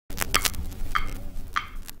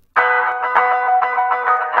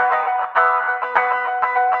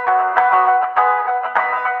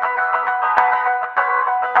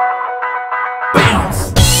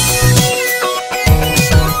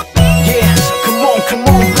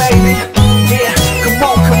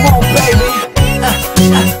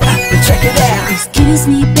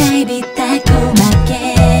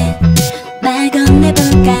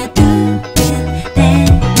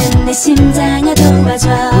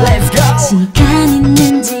시간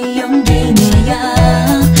있는지 용기 내요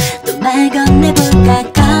또 말 건네볼까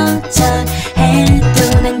걱정해도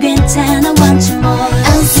난 괜찮아 want you more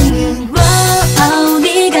I'm singing wow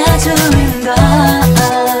네가 좋은 걸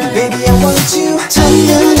Baby I want you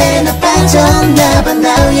첫눈에 나 빠졌나봐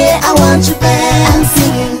now yeah I want you back I'm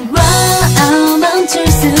singing wow 멈출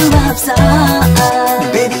수 없어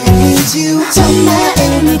Baby I need you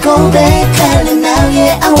정말 고백할래 now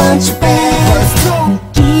yeah I want you back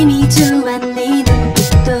느낌이 좋아 네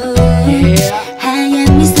눈빛도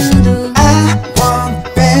하얀 미소도 I want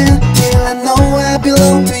that till I know I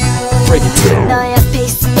belong to you 너의 앞에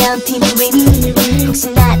있으면 팀이 winning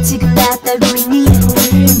혹시나 지금 나 떨고 있니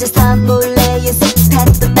혼자서 몰래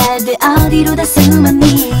연습했던 말들 어디로 다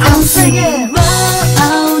숨었니 I'm singing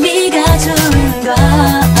wow 네가 좋은 걸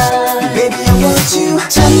Baby I want you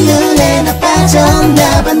첫눈에 나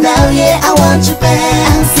빠졌나봐 now yeah I want you back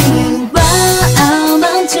I'm singing wow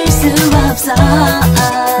멈출 수 없어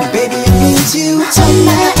Baby I need you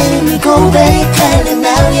정말 고백할래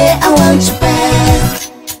now yeah I want you back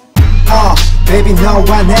Baby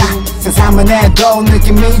너와 나 상상만 해도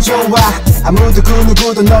느낌이 좋아 아무도 그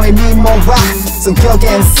누구도 너의 미모와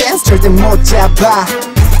성격엔 센스 절대 못 잡아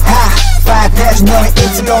파이트해준 너의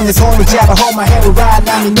입술로 내 손을 잡아 Hold my hand right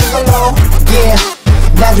난 믿는 걸로 Yeah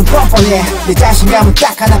난 좀 뻔뻔해 내 자신감은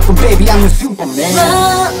딱 하나뿐 Baby I'm a superman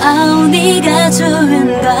wow 네가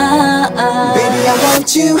좋은 걸 Baby I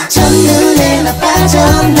want you 첫눈에 나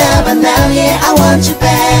빠졌나봐 now yeah I want you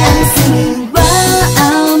back I'm singing